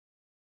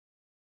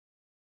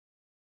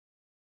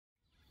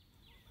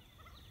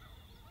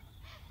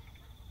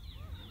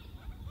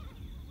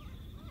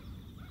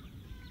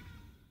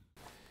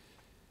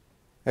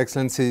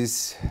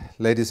Excellencies,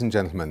 ladies and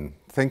gentlemen,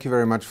 thank you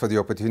very much for the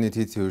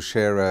opportunity to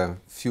share a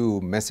few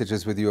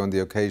messages with you on the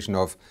occasion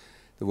of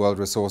the World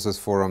Resources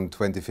Forum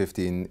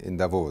 2015 in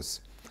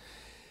Davos.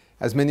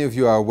 As many of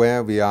you are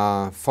aware, we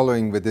are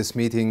following with this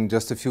meeting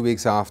just a few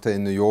weeks after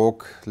in New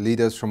York,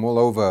 leaders from all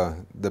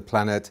over the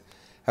planet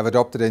have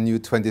adopted a new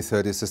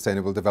 2030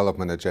 Sustainable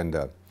Development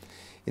Agenda.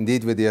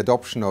 Indeed, with the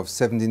adoption of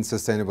 17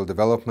 Sustainable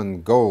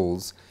Development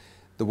Goals,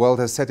 the world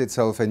has set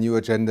itself a new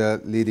agenda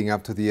leading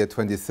up to the year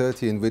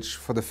 2030, in which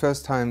for the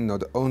first time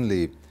not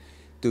only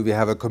do we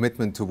have a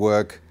commitment to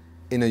work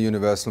in a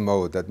universal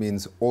mode, that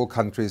means all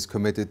countries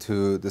committed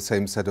to the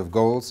same set of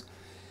goals,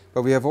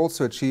 but we have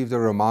also achieved a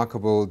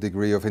remarkable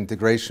degree of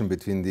integration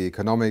between the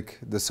economic,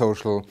 the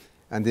social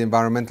and the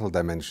environmental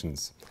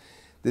dimensions.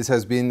 This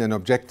has been an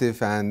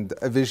objective and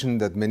a vision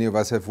that many of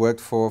us have worked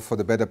for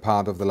the better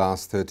part of the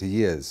last 30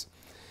 years.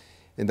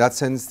 In that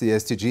sense, the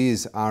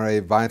SDGs are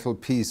a vital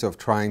piece of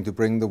trying to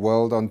bring the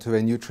world onto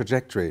a new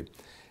trajectory,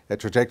 a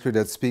trajectory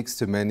that speaks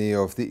to many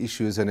of the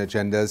issues and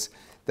agendas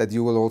that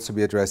you will also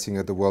be addressing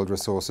at the World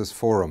Resources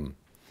Forum.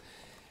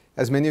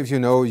 As many of you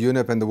know,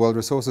 UNEP and the World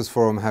Resources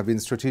Forum have been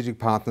strategic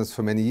partners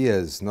for many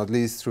years, not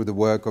least through the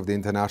work of the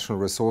International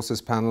Resources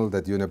Panel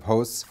that UNEP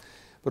hosts,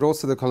 but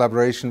also the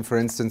collaboration, for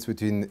instance,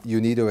 between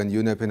UNIDO and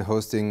UNEP in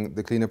hosting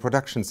the cleaner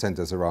production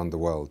centers around the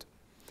world.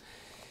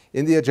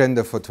 In the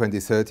agenda for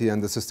 2030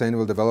 and the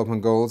Sustainable Development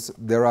Goals,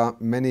 there are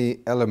many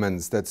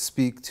elements that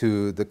speak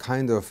to the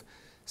kind of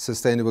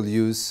sustainable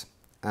use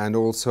and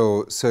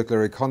also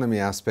circular economy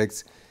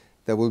aspects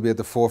that will be at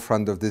the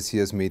forefront of this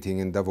year's meeting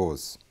in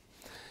Davos.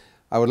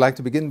 I would like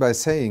to begin by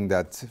saying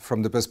that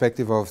from the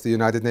perspective of the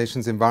United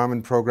Nations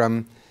Environment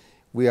Programme,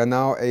 we are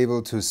now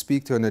able to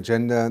speak to an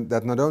agenda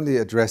that not only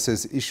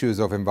addresses issues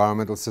of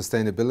environmental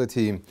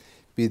sustainability,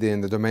 be they in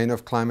the domain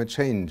of climate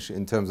change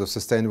in terms of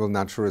sustainable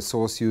natural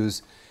resource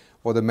use,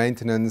 or the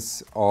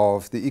maintenance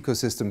of the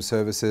ecosystem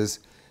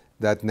services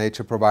that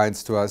nature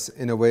provides to us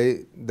in a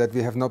way that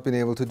we have not been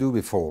able to do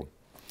before.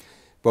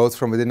 Both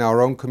from within our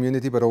own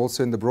community, but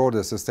also in the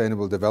broader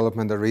sustainable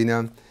development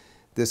arena,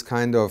 this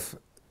kind of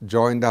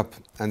joined up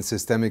and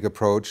systemic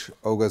approach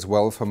augurs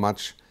well for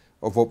much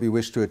of what we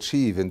wish to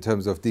achieve in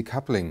terms of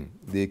decoupling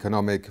the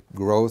economic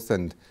growth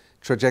and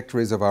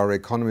trajectories of our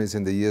economies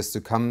in the years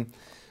to come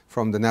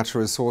from the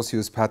natural resource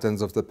use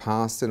patterns of the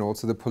past and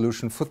also the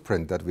pollution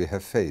footprint that we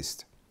have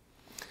faced.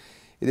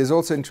 It is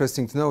also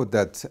interesting to note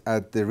that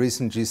at the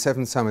recent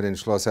G7 summit in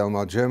Schloss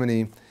Elmau,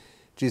 Germany,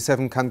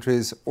 G7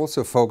 countries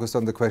also focused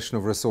on the question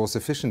of resource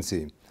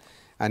efficiency.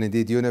 And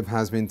indeed, UNEP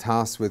has been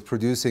tasked with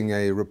producing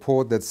a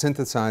report that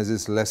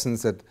synthesizes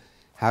lessons that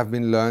have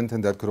been learned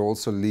and that could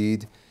also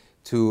lead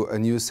to a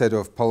new set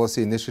of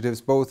policy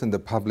initiatives, both in the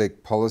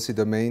public policy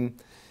domain,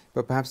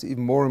 but perhaps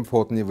even more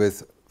importantly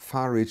with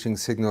far-reaching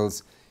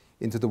signals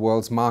into the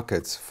world's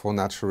markets for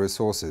natural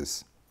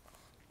resources.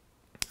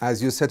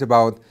 As you set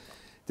about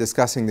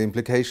discussing the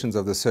implications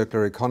of the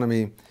circular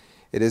economy,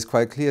 it is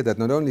quite clear that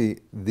not only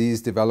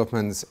these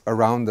developments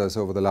around us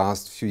over the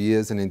last few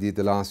years and indeed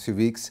the last few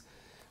weeks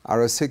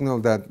are a signal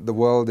that the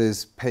world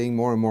is paying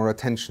more and more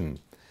attention.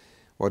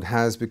 What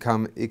has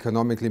become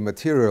economically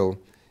material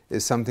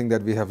is something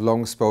that we have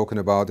long spoken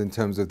about in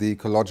terms of the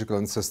ecological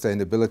and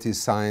sustainability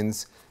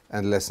science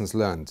and lessons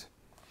learned.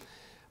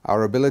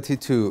 Our ability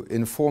to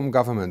inform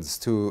governments,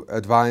 to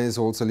advise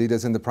also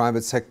leaders in the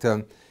private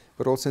sector,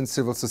 but also in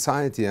civil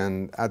society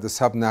and at the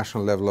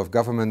subnational level of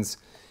governments,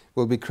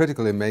 will be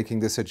critical in making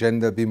this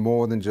agenda be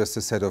more than just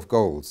a set of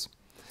goals.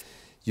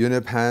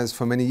 UNEP has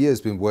for many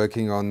years been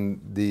working on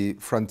the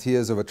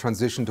frontiers of a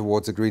transition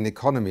towards a green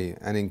economy,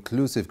 an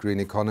inclusive green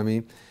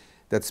economy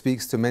that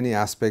speaks to many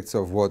aspects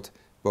of what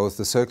both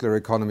the circular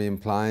economy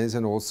implies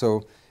and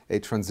also a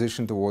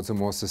transition towards a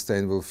more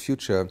sustainable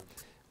future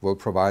will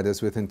provide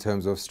us with in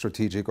terms of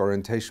strategic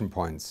orientation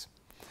points.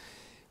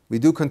 We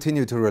do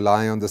continue to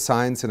rely on the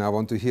science, and I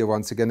want to here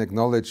once again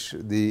acknowledge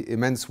the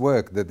immense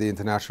work that the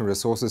International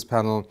Resources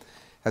Panel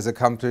has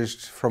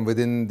accomplished from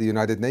within the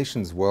United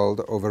Nations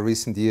world over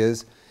recent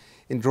years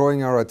in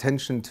drawing our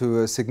attention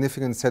to a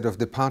significant set of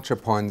departure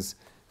points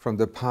from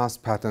the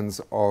past patterns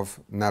of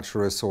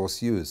natural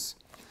resource use.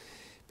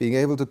 Being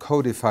able to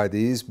codify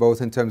these,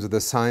 both in terms of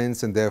the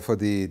science and therefore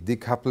the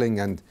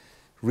decoupling and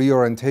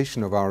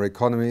reorientation of our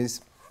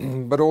economies,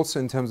 but also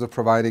in terms of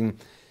providing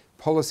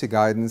policy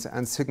guidance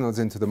and signals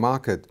into the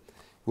market,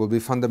 will be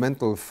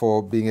fundamental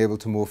for being able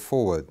to move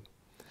forward.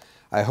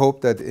 I hope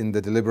that in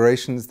the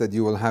deliberations that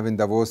you will have in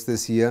Davos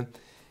this year,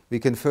 we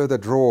can further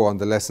draw on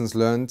the lessons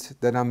learned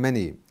that are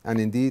many, and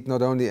indeed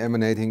not only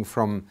emanating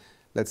from,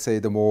 let's say,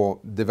 the more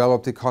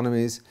developed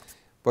economies,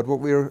 but what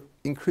we're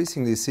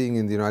increasingly seeing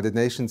in the United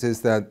Nations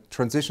is that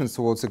transitions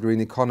towards a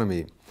green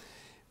economy,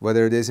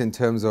 whether it is in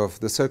terms of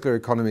the circular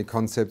economy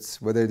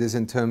concepts, whether it is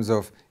in terms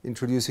of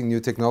introducing new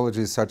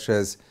technologies such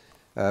as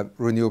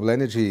renewable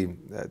energy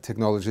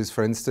technologies,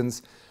 for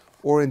instance,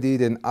 or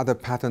indeed in other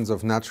patterns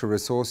of natural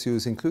resource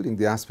use, including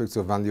the aspects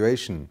of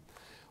valuation.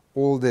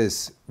 All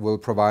this will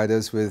provide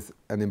us with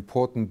an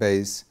important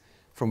base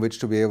from which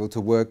to be able to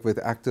work with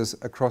actors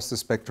across the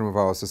spectrum of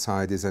our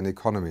societies and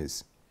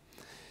economies.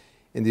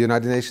 In the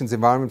United Nations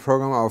Environment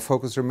Programme, our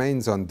focus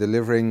remains on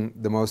delivering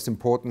the most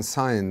important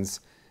science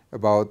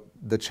about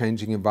the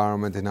changing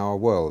environment in our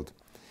world.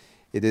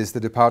 It is the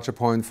departure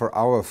point for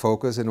our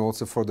focus and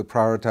also for the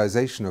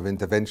prioritization of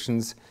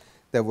interventions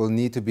that will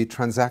need to be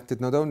transacted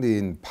not only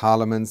in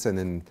parliaments and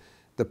in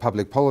the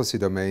public policy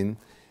domain,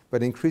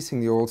 but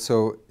increasingly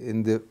also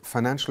in the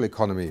financial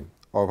economy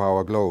of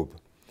our globe.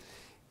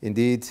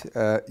 Indeed,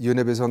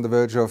 UNEP is on the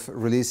verge of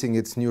releasing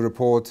its new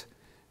report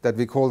that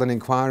we call an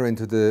inquiry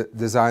into the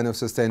design of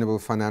sustainable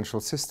financial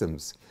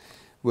systems,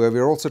 where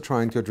we're also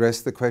trying to address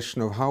the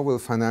question of how will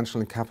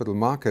financial and capital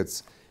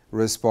markets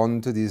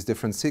respond to these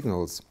different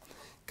signals.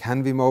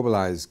 Can we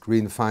mobilize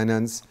green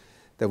finance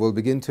that will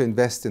begin to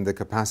invest in the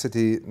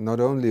capacity not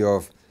only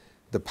of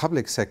the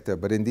public sector,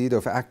 but indeed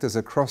of actors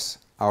across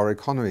our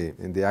economy,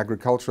 in the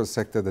agricultural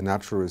sector, the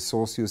natural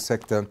resource use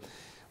sector,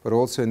 but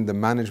also in the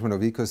management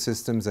of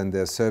ecosystems and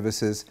their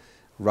services,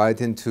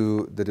 right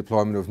into the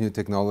deployment of new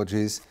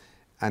technologies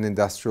and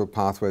industrial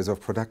pathways of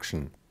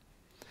production.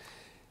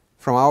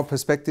 From our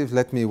perspective,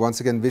 let me once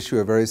again wish you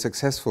a very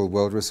successful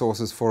World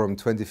Resources Forum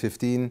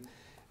 2015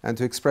 and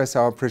to express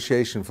our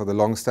appreciation for the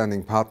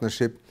long-standing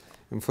partnership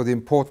and for the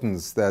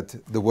importance that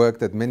the work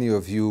that many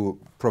of you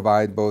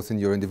provide both in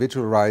your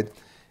individual right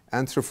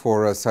and through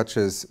fora such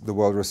as the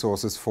World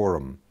Resources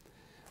Forum.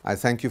 I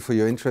thank you for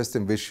your interest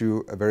and wish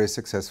you a very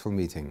successful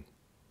meeting.